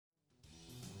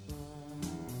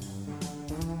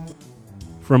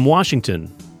From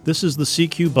Washington, this is the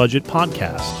CQ Budget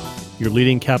Podcast, your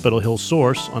leading Capitol Hill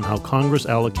source on how Congress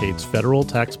allocates federal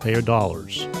taxpayer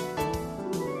dollars.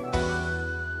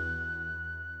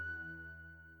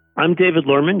 I'm David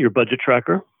Lerman, your budget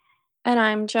tracker. And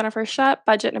I'm Jennifer Shutt,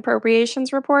 budget and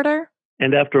appropriations reporter.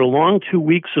 And after a long 2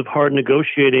 weeks of hard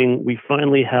negotiating, we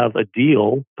finally have a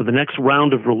deal for the next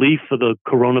round of relief for the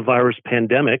coronavirus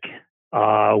pandemic.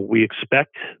 We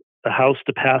expect the House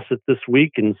to pass it this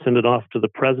week and send it off to the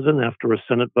president after a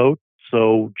Senate vote.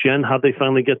 So, Jen, how'd they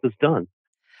finally get this done?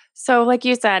 So, like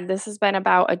you said, this has been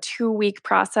about a 2-week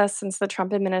process since the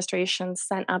Trump administration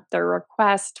sent up their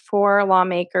request for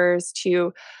lawmakers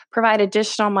to provide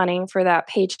additional money for that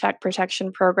Paycheck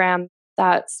Protection Program.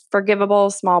 That's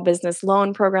forgivable small business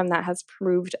loan program that has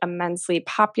proved immensely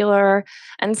popular.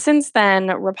 And since then,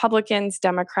 Republicans,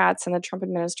 Democrats, and the Trump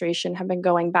administration have been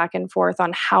going back and forth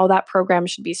on how that program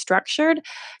should be structured.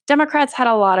 Democrats had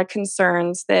a lot of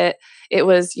concerns that it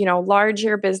was,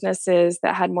 larger businesses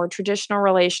that had more traditional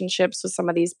relationships with some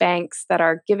of these banks that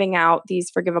are giving out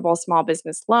these forgivable small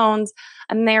business loans.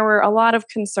 And there were a lot of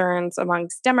concerns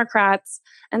amongst Democrats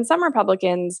and some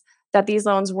Republicans that these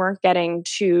loans weren't getting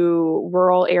to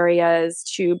rural areas,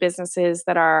 to businesses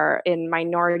that are in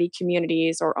minority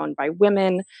communities or owned by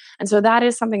women. And so that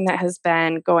is something that has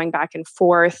been going back and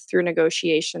forth through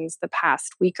negotiations the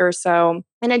past week or so.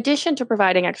 In addition to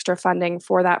providing extra funding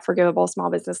for that forgivable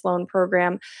small business loan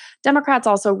program, Democrats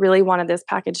also really wanted this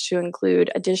package to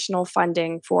include additional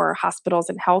funding for hospitals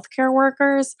and healthcare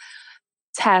workers.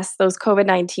 Tests, those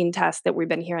COVID-19 tests that we've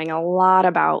been hearing a lot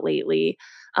about lately.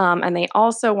 And they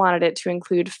also wanted it to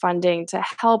include funding to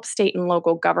help state and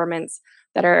local governments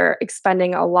that are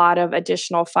expending a lot of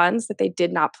additional funds that they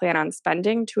did not plan on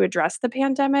spending to address the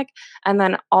pandemic. And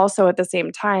then also at the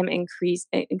same time,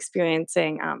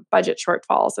 experiencing budget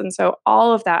shortfalls. And so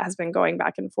all of that has been going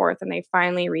back and forth, and they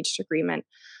finally reached agreement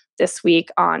this week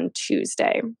on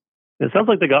Tuesday. It sounds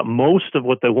like they got most of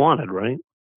what they wanted, right?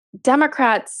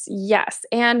 Democrats, yes,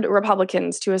 and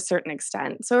Republicans to a certain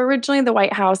extent. So originally, the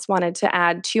White House wanted to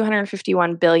add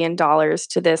 $251 billion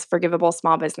to this forgivable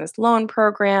small business loan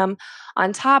program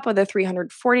on top of the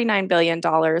 $349 billion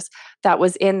that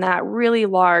was in that really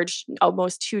large,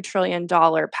 almost $2 trillion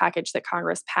package that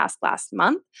Congress passed last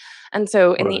month. And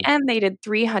so in the end, they did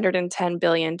 $310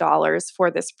 billion for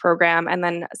this program, and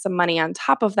then some money on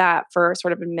top of that for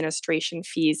sort of administration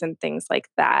fees and things like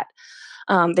that.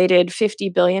 They did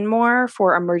 $50 billion more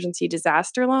for emergency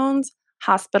disaster loans.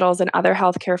 Hospitals and other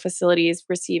healthcare facilities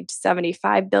received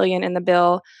 $75 billion in the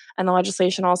bill, and the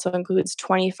legislation also includes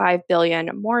 $25 billion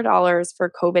more dollars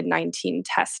for COVID-19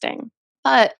 testing.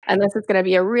 But, and this is going to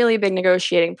be a really big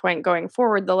negotiating point going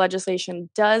forward, the legislation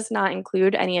does not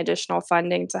include any additional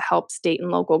funding to help state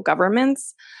and local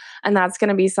governments. And that's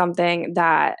going to be something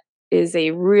that is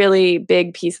a really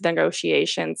big piece of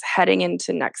negotiations heading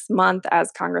into next month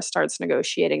as Congress starts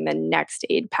negotiating the next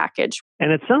aid package.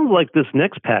 And it sounds like this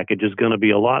next package is going to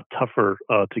be a lot tougher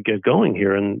to get going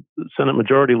here. And Senate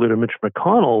Majority Leader Mitch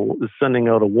McConnell is sending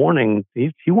out a warning.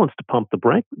 He wants to pump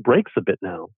the brakes a bit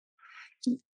now.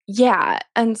 Yeah.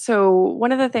 And so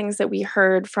one of the things that we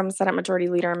heard from Senate Majority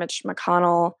Leader Mitch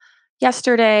McConnell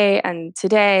yesterday and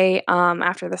today,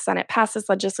 after the Senate passed this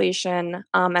legislation,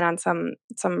 and on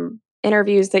some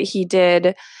interviews that he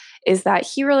did, is that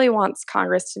he really wants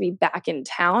Congress to be back in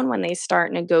town when they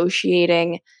start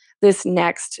negotiating this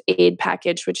next aid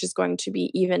package, which is going to be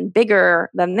even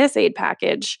bigger than this aid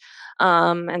package.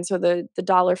 And so the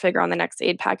dollar figure on the next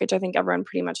aid package, I think everyone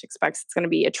pretty much expects it's going to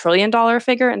be $1 trillion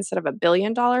figure instead of $1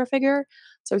 billion figure.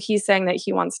 So he's saying that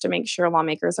he wants to make sure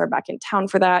lawmakers are back in town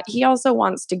for that. He also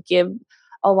wants to give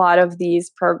a lot of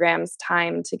these programs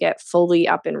time to get fully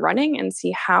up and running and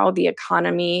see how the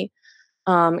economy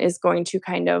is going to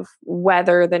kind of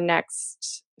weather the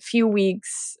next few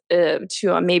weeks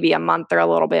to maybe a month or a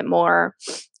little bit more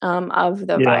of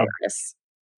the virus.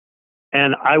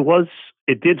 And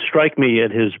it did strike me at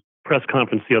his press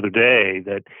conference the other day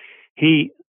that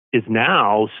he is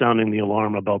now sounding the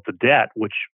alarm about the debt,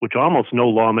 which almost no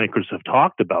lawmakers have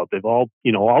talked about. They've all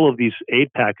of these aid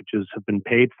packages have been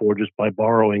paid for just by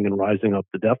borrowing and rising up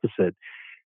the deficit.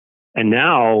 And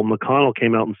now McConnell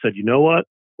came out and said, you know what?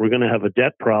 We're going to have a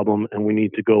debt problem and we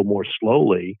need to go more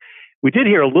slowly. We did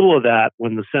hear a little of that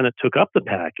when the Senate took up the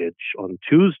package on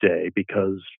Tuesday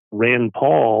because Rand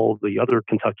Paul, the other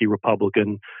Kentucky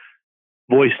Republican,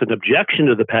 voiced an objection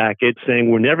to the package,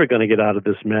 saying we're never going to get out of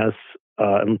this mess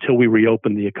until we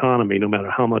reopen the economy, no matter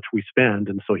how much we spend.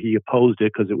 And so he opposed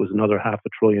it because it was another $500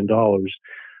 billion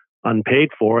unpaid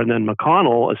for. And then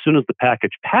McConnell, as soon as the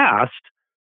package passed,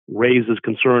 raises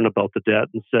concern about the debt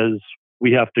and says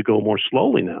we have to go more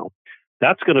slowly now.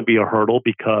 that's going to be a hurdle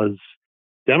because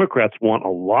Democrats want a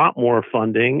lot more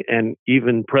funding, and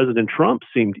even President Trump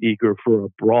seemed eager for a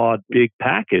broad, big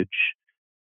package.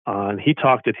 And he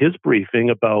talked at his briefing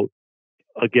about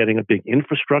getting a big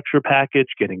infrastructure package,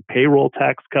 getting payroll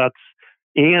tax cuts,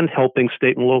 and helping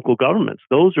state and local governments.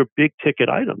 Those are big ticket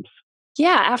items.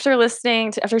 Yeah, after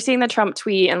seeing the Trump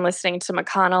tweet and listening to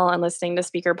McConnell and listening to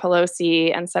Speaker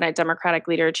Pelosi and Senate Democratic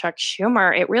leader Chuck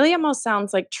Schumer, it really almost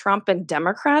sounds like Trump and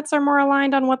Democrats are more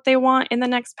aligned on what they want in the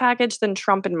next package than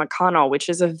Trump and McConnell, which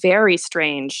is a very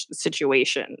strange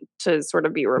situation to sort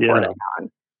of be reporting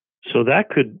on. So that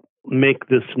could make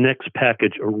this next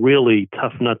package a really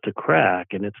tough nut to crack,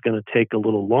 and it's going to take a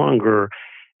little longer.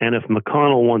 And if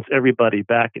McConnell wants everybody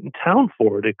back in town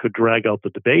for it, it could drag out the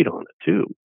debate on it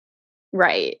too.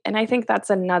 Right. And I think that's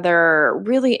another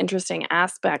really interesting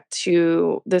aspect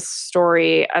to this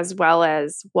story, as well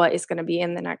as what is going to be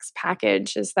in the next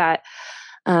package, is that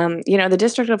the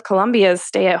District of Columbia's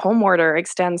stay-at-home order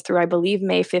extends through, I believe,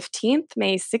 May 15th,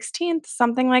 May 16th,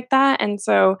 something like that. And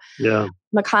so Yeah.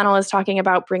 McConnell is talking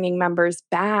about bringing members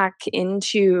back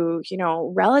into,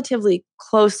 relatively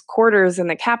close quarters in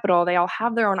the Capitol. They all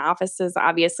have their own offices,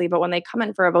 obviously, but when they come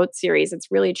in for a vote series,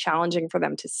 it's really challenging for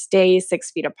them to stay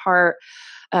 6 feet apart.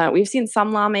 We've seen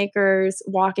some lawmakers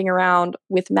walking around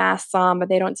with masks on, but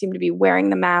they don't seem to be wearing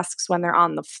the masks when they're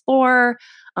on the floor.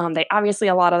 They obviously,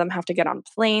 a lot of them have to get on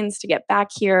planes to get back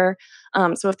here.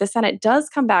 So if the Senate does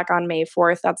come back on May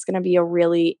 4th, that's going to be a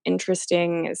really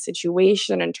interesting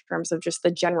situation in terms of just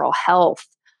the general health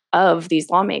of these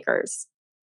lawmakers.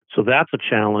 So that's a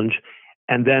challenge.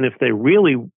 And then if they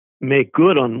really make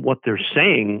good on what they're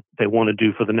saying they want to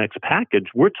do for the next package,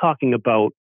 we're talking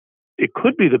about it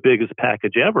could be the biggest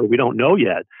package ever. We don't know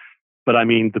yet. But I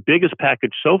mean, the biggest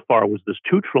package so far was this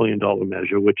 $2 trillion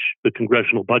measure, which the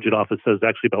Congressional Budget Office says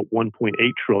actually about $1.8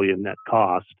 trillion net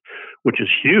cost, which is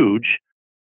huge.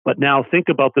 But now think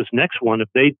about this next one. If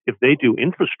they do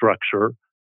infrastructure,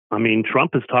 I mean,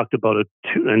 Trump has talked about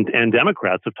and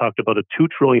Democrats have talked about a $2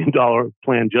 trillion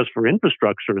plan just for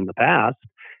infrastructure in the past.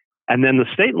 And then the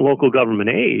state and local government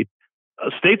aid,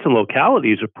 states and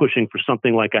localities are pushing for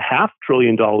something like $500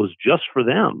 billion just for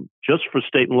them, just for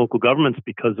state and local governments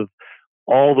because of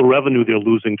all the revenue they're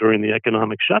losing during the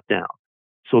economic shutdown.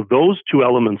 So those two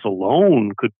elements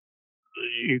alone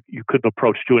you could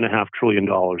approach $2.5 trillion.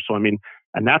 So I mean,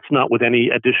 and that's not with any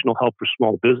additional help for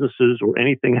small businesses or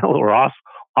anything else, or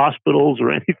hospitals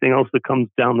or anything else that comes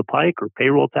down the pike, or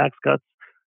payroll tax cuts.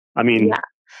 I mean, yeah.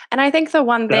 And I think the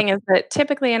one thing is that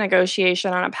typically a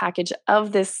negotiation on a package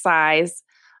of this size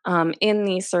in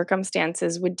these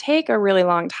circumstances would take a really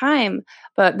long time.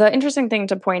 But the interesting thing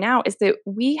to point out is that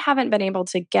we haven't been able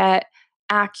to get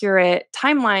accurate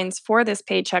timelines for this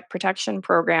Paycheck Protection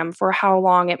Program for how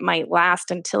long it might last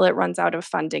until it runs out of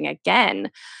funding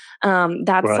again.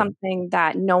 That's right. something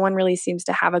that no one really seems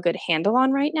to have a good handle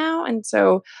on right now. And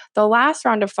so the last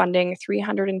round of funding,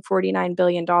 $349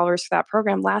 billion for that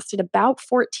program, lasted about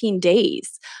 14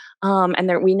 days.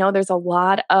 We know there's a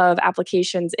lot of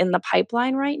applications in the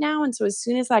pipeline right now. And so as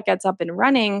soon as that gets up and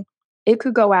running, it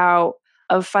could go out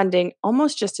of funding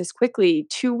almost just as quickly,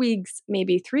 2 weeks,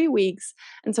 maybe 3 weeks.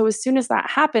 And so as soon as that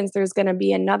happens, there's going to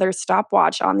be another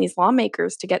stopwatch on these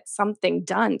lawmakers to get something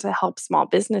done to help small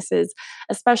businesses,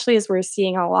 especially as we're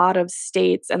seeing a lot of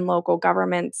states and local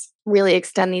governments really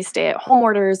extend these stay-at-home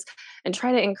orders and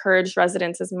try to encourage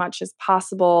residents as much as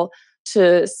possible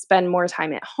to spend more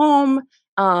time at home,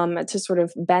 to sort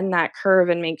of bend that curve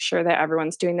and make sure that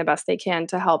everyone's doing the best they can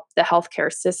to help the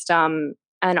healthcare system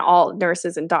and all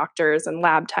nurses and doctors and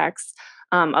lab techs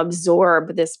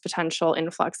absorb this potential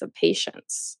influx of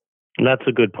patients. And that's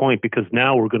a good point, because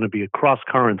now we're going to be at cross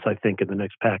currents, I think, in the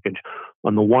next package.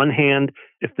 On the one hand,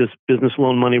 if this business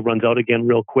loan money runs out again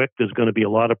real quick, there's going to be a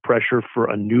lot of pressure for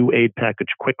a new aid package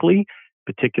quickly,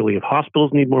 particularly if hospitals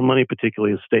need more money,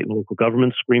 particularly as state and local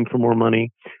governments scream for more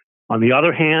money. On the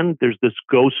other hand, there's this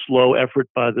go slow effort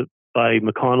by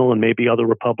McConnell and maybe other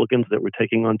Republicans that we're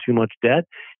taking on too much debt.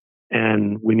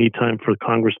 And we need time for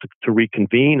Congress to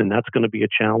reconvene, and that's going to be a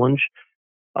challenge.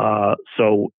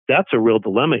 So that's a real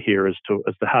dilemma here as to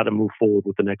how to move forward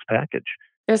with the next package.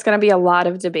 There's going to be a lot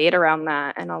of debate around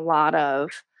that, and a lot of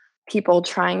people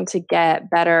trying to get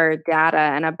better data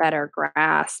and a better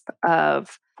grasp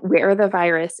of where the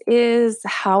virus is,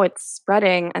 how it's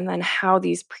spreading, and then how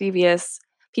these previous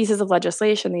pieces of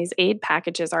legislation, these aid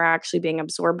packages, are actually being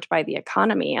absorbed by the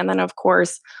economy. And then, of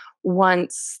course,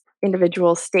 once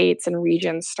individual states and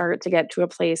regions start to get to a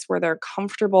place where they're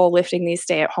comfortable lifting these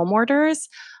stay-at-home orders,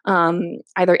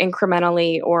 either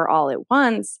incrementally or all at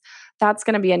once, that's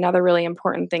going to be another really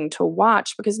important thing to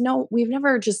watch because no, we've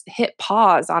never just hit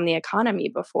pause on the economy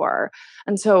before.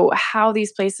 And so how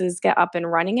these places get up and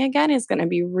running again is going to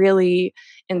be really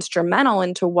instrumental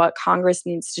into what Congress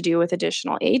needs to do with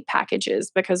additional aid packages.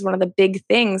 Because one of the big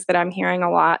things that I'm hearing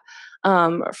a lot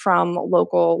from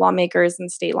local lawmakers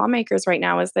and state lawmakers right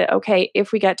now is that, okay,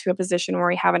 if we get to a position where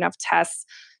we have enough tests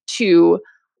to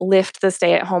lift the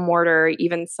stay-at-home order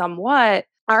even somewhat,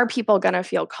 are people going to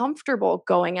feel comfortable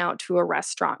going out to a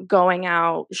restaurant, going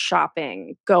out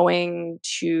shopping, going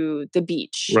to the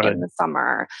beach Right. in the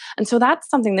summer? And so that's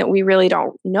something that we really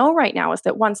don't know right now is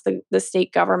that once the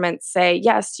state governments say,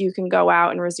 yes, you can go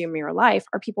out and resume your life,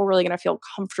 are people really going to feel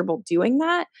comfortable doing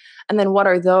that? And then what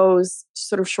are those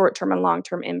sort of short-term and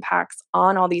long-term impacts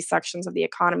on all these sections of the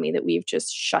economy that we've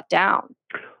just shut down?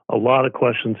 A lot of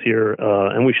questions here.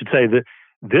 And we should say that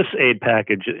this aid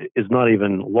package is not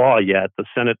even law yet. The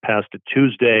Senate passed it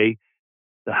Tuesday.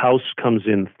 The House comes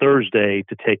in Thursday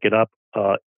to take it up.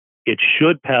 It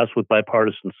should pass with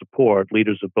bipartisan support.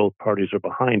 Leaders of both parties are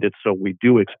behind it, so we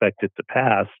do expect it to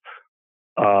pass,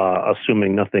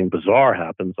 assuming nothing bizarre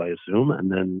happens, I assume.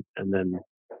 And then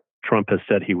Trump has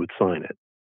said he would sign it.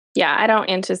 Yeah, I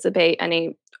don't anticipate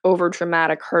any over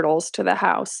dramatic hurdles to the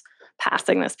House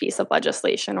passing this piece of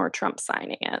legislation or Trump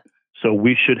signing it. So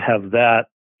we should have that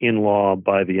in law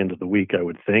by the end of the week, I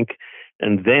would think.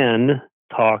 And then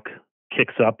talk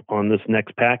kicks up on this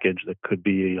next package that could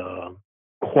be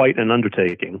quite an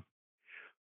undertaking.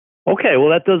 Okay, well,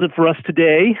 that does it for us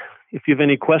today. If you have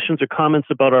any questions or comments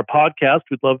about our podcast,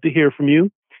 we'd love to hear from you.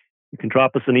 You can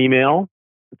drop us an email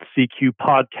at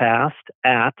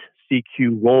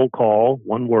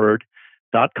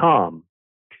cqpodcast@cqrollcall.com.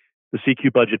 The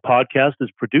CQ Budget Podcast is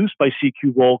produced by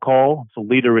CQ Roll Call. It's a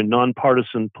leader in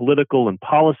nonpartisan political and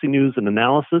policy news and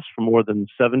analysis for more than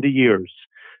 70 years.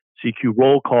 CQ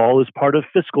Roll Call is part of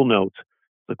Fiscal Note,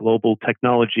 the global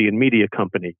technology and media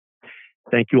company.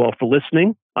 Thank you all for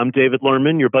listening. I'm David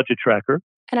Lerman, your budget tracker.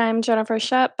 And I'm Jennifer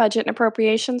Shutt, budget and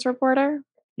appropriations reporter.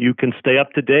 You can stay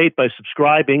up to date by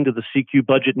subscribing to the CQ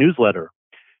Budget newsletter.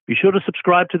 Be sure to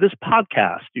subscribe to this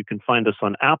podcast. You can find us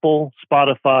on Apple,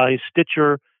 Spotify,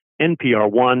 Stitcher, NPR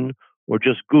One, or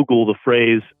just Google the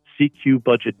phrase CQ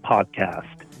Budget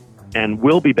Podcast. And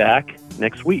we'll be back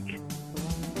next week.